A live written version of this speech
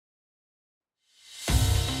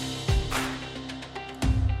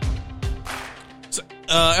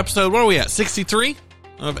Episode, what are we at? 63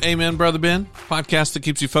 of Amen, Brother Ben, podcast that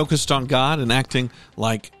keeps you focused on God and acting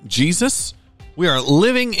like Jesus. We are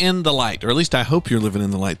living in the light, or at least I hope you're living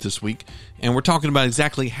in the light this week. And we're talking about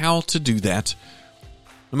exactly how to do that,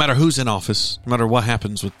 no matter who's in office, no matter what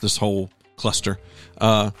happens with this whole cluster.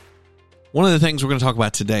 One of the things we're going to talk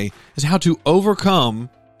about today is how to overcome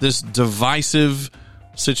this divisive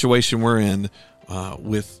situation we're in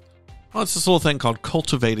with, it's this little thing called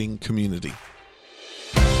cultivating community.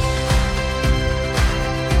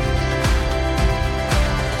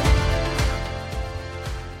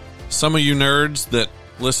 Some of you nerds that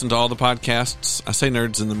listen to all the podcasts, I say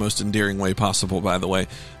nerds in the most endearing way possible, by the way,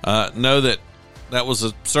 know that that was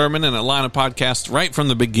a sermon and a line of podcasts right from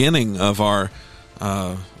the beginning of our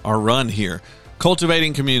run here.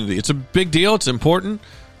 Cultivating community. It's a big deal. It's important.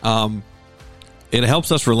 It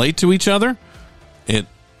helps us relate to each other. It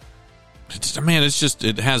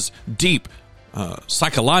has deep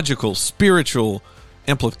psychological, spiritual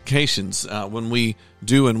implications when we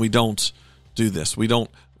do and we don't do this. We don't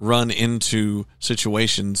run into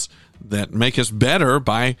situations that make us better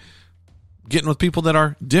by getting with people that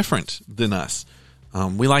are different than us.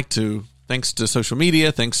 We like to, thanks to social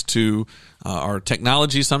media, thanks to our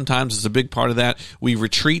technology sometimes is a big part of that. We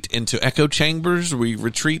retreat into echo chambers. We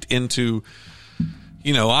retreat into,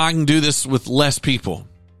 I can do this with less people.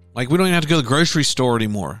 Like, we don't even have to go to the grocery store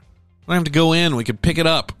anymore. We don't have to go in. We can pick it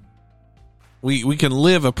up. We can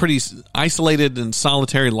live a pretty isolated and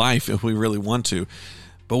solitary life if we really want to.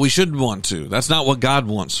 But we shouldn't want to. That's not what God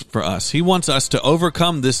wants for us. He wants us to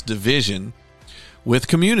overcome this division with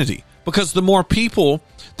community. Because the more people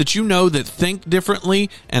that you know that think differently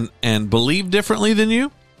and believe differently than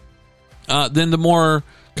you, then the more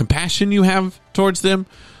compassion you have towards them,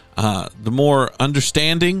 the more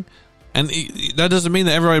understanding. And that doesn't mean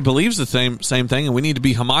that everybody believes the same thing, and we need to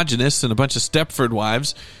be homogenous and a bunch of Stepford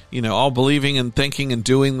wives, all believing and thinking and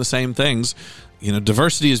doing the same things.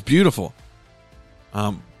 Diversity is beautiful.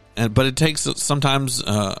 But it takes sometimes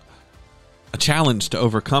a challenge to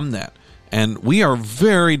overcome that. And we are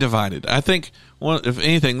very divided. I think, if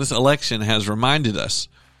anything, this election has reminded us.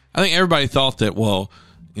 I think everybody thought that,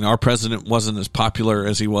 our president wasn't as popular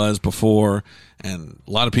as he was before, and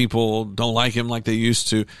a lot of people don't like him like they used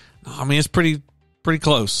to. I mean, it's pretty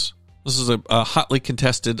close. This is a hotly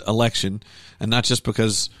contested election, and not just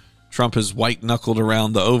because Trump has white-knuckled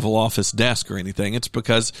around the Oval Office desk or anything. It's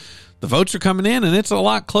because the votes are coming in, and it's a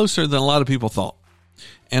lot closer than a lot of people thought.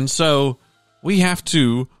 And so we have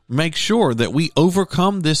to make sure that we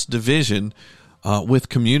overcome this division with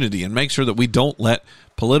community and make sure that we don't let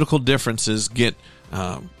political differences get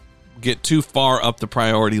too far up the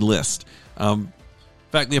priority list. In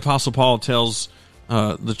fact, the Apostle Paul tells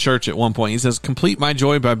the church at one point, he says, complete my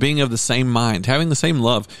joy by being of the same mind, having the same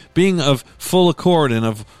love, being of full accord and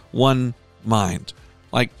of one mind.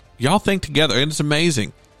 Like, y'all think together, and it's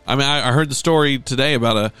amazing. I mean, I heard the story today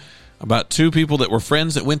about two people that were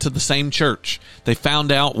friends that went to the same church. They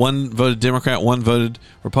found out one voted Democrat, one voted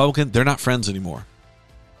Republican. They're not friends anymore.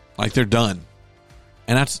 Like, they're done.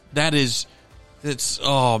 And it's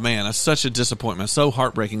such a disappointment. So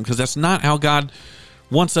heartbreaking, because that's not how God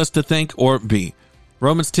wants us to think or be.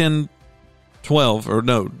 Romans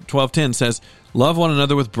 12:10 says, love one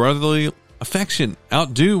another with brotherly affection.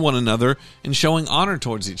 Outdo one another in showing honor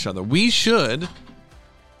towards each other. We should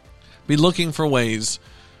be looking for ways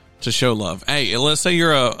to show love. Hey, let's say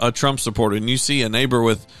you're a Trump supporter and you see a neighbor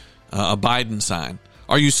with a Biden sign.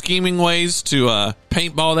 Are you scheming ways to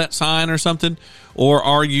paintball that sign or something? Or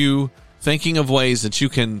are you thinking of ways that you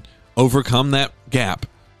can overcome that gap,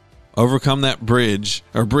 overcome that bridge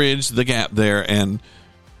the gap there and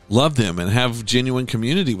love them and have genuine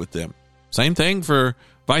community with them? Same thing for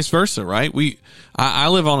vice versa, right? I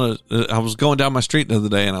live on I was going down my street the other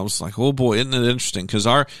day and I was like, oh boy, isn't it interesting? Because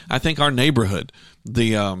I think our neighborhood,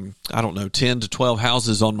 the 10 to 12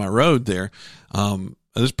 houses on my road there,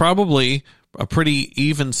 there's probably a pretty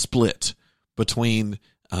even split between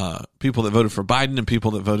people that voted for Biden and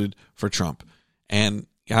people that voted for Trump. And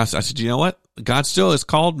I said, you know what? God still has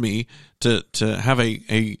called me to have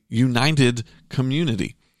a united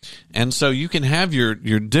community. And so you can have your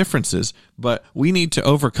differences, but we need to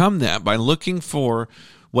overcome that by looking for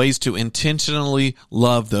ways to intentionally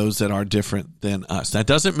love those that are different than us. That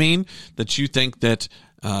doesn't mean that you think that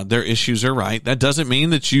their issues are right. That doesn't mean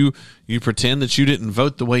that you pretend that you didn't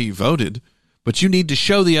vote the way you voted, but you need to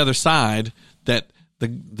show the other side that they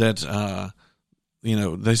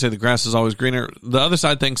say the grass is always greener. The other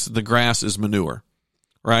side thinks the grass is manure.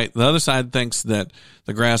 Right. The other side thinks that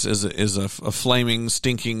the grass is a flaming,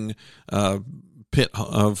 stinking pit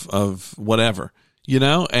of whatever.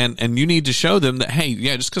 and you need to show them that, hey,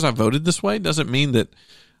 yeah, just because I voted this way doesn't mean that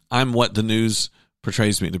I'm what the news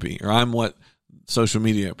portrays me to be, or I'm what social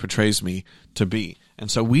media portrays me to be. And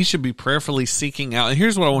so we should be prayerfully seeking out. And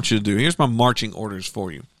here's what I want you to do. Here's my marching orders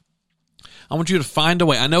for you. I want you to find a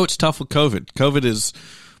way. I know it's tough with COVID. COVID is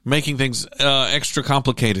making things extra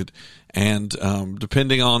complicated. And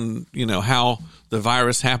depending on, how the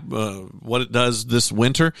virus, what it does this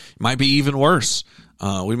winter, it might be even worse.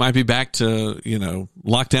 We might be back to,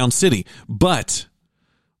 lockdown city. But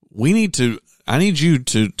I need you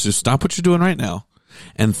to stop what you're doing right now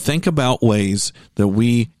and think about ways that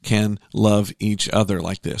we can love each other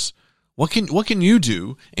like this. What can you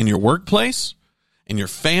do in your workplace, in your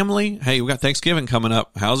family? Hey, we got Thanksgiving coming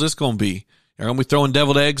up. How's this going to be? You're going to be throwing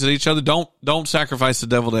deviled eggs at each other? Don't sacrifice the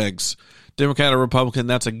deviled eggs. Democrat or Republican,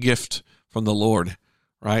 that's a gift from the Lord,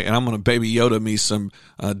 right? And I'm going to Baby Yoda me some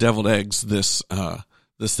deviled eggs this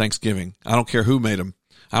Thanksgiving. I don't care who made them.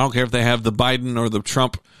 I don't care if they have the Biden or the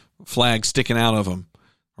Trump flag sticking out of them,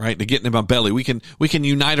 right? To get in my belly. We can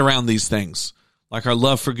unite around these things, like our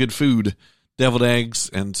love for good food, deviled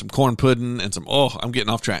eggs and some corn pudding and I'm getting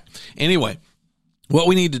off track. Anyway, what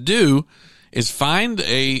we need to do is find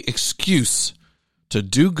a excuse to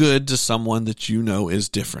do good to someone that is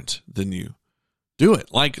different than you. Do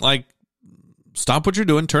it. Like stop what you're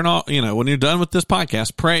doing, turn off, when you're done with this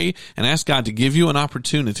podcast, pray and ask God to give you an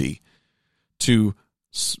opportunity to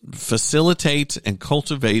facilitate and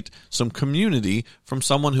cultivate some community from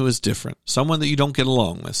someone who is different, someone that you don't get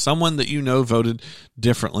along with, someone that voted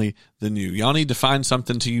differently than you. Y'all need to find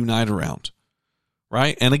something to unite around,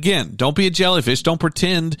 right? And again, don't be a jellyfish. Don't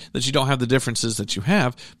pretend that you don't have the differences that you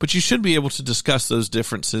have, but you should be able to discuss those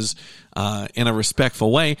differences in a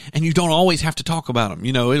respectful way, and you don't always have to talk about them.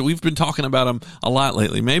 We've been talking about them a lot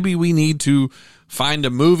lately. Maybe we need to find a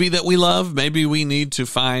movie that we love. Maybe we need to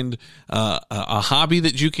find a hobby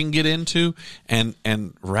that you can get into and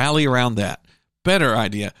rally around that. Better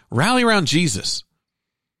idea, rally around Jesus,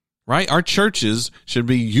 right? Our churches should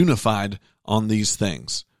be unified on these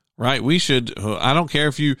things, right? We should, I don't care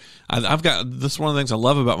if I've got, this is one of the things I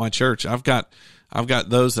love about my church. I've got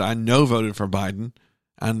those that I know voted for Biden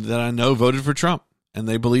and that I know voted for Trump, and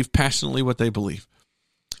they believe passionately what they believe.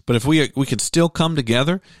 But if we could still come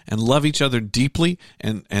together and love each other deeply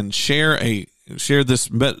and share this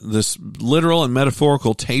literal and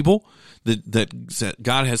metaphorical table that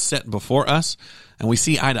God has set before us, and we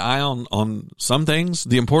see eye to eye on some things,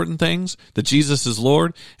 the important things, that Jesus is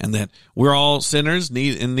Lord, and that we're all sinners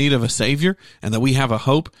in need of a Savior, and that we have a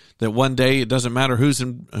hope that one day it doesn't matter who's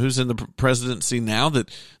in the presidency now, that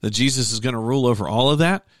Jesus is going to rule over all of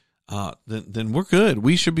that. Then we're good.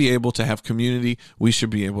 We should be able to have community. We should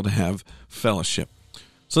be able to have fellowship.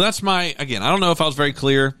 So that's again, I don't know if I was very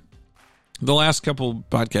clear. The last couple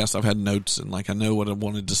podcasts I've had notes and I know what I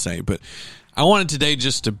wanted to say, but I wanted today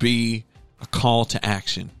just to be a call to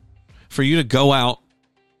action for you to go out,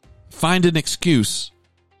 find an excuse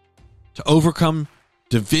to overcome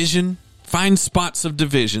division, find spots of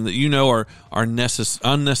division that are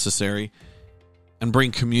unnecessary, and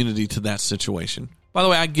bring community to that situation. By the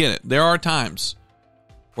way, I get it. There are times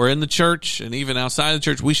where in the church and even outside the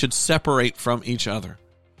church, we should separate from each other.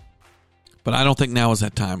 But I don't think now is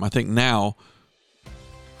that time. I think now,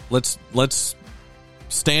 let's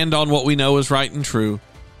stand on what we know is right and true,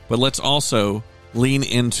 but let's also lean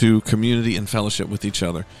into community and fellowship with each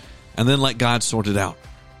other, and then let God sort it out.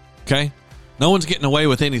 Okay? No one's getting away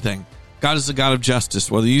with anything. God is the God of justice.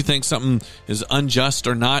 Whether you think something is unjust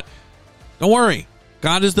or not, don't worry.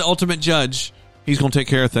 God is the ultimate judge. He's going to take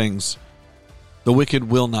care of things. The wicked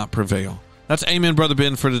will not prevail. That's Amen, Brother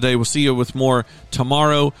Ben, for today. We'll see you with more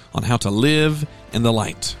tomorrow on how to live in the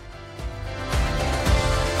light.